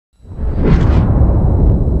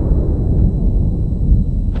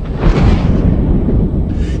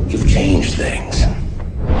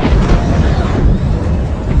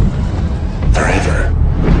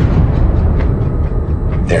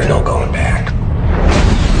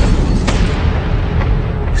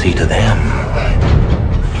See, to them,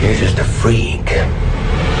 you're just a freak.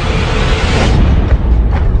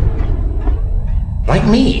 Like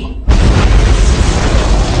me.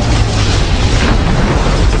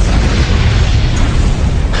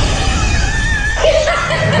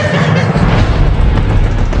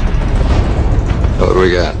 What do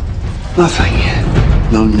we got? Nothing.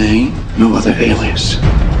 No name, no other alias.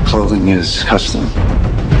 Clothing is custom.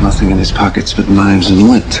 Nothing in his pockets but knives and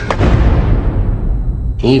lint.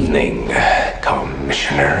 Evening,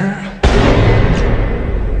 Commissioner.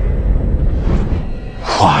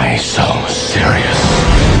 Why so serious?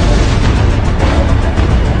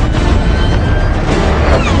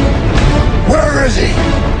 Where is he?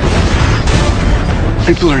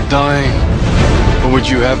 People are dying. What would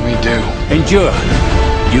you have me do? Endure.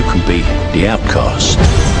 You can be the outcast.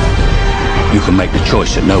 You can make the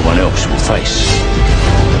choice that no one else will face.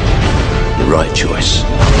 The right choice.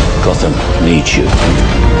 Gotham needs you.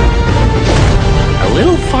 A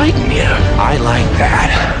little fighting you. I like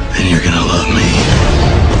that. Then you're gonna love me.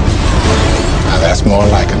 Now that's more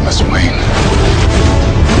like it, Miss Wayne.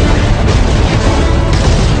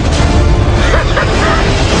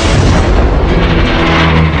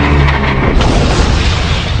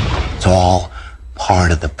 It's all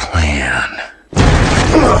part of the plan.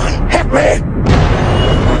 Come on, hit me!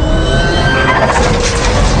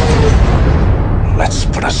 Let's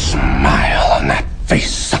put a smile on that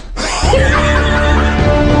face.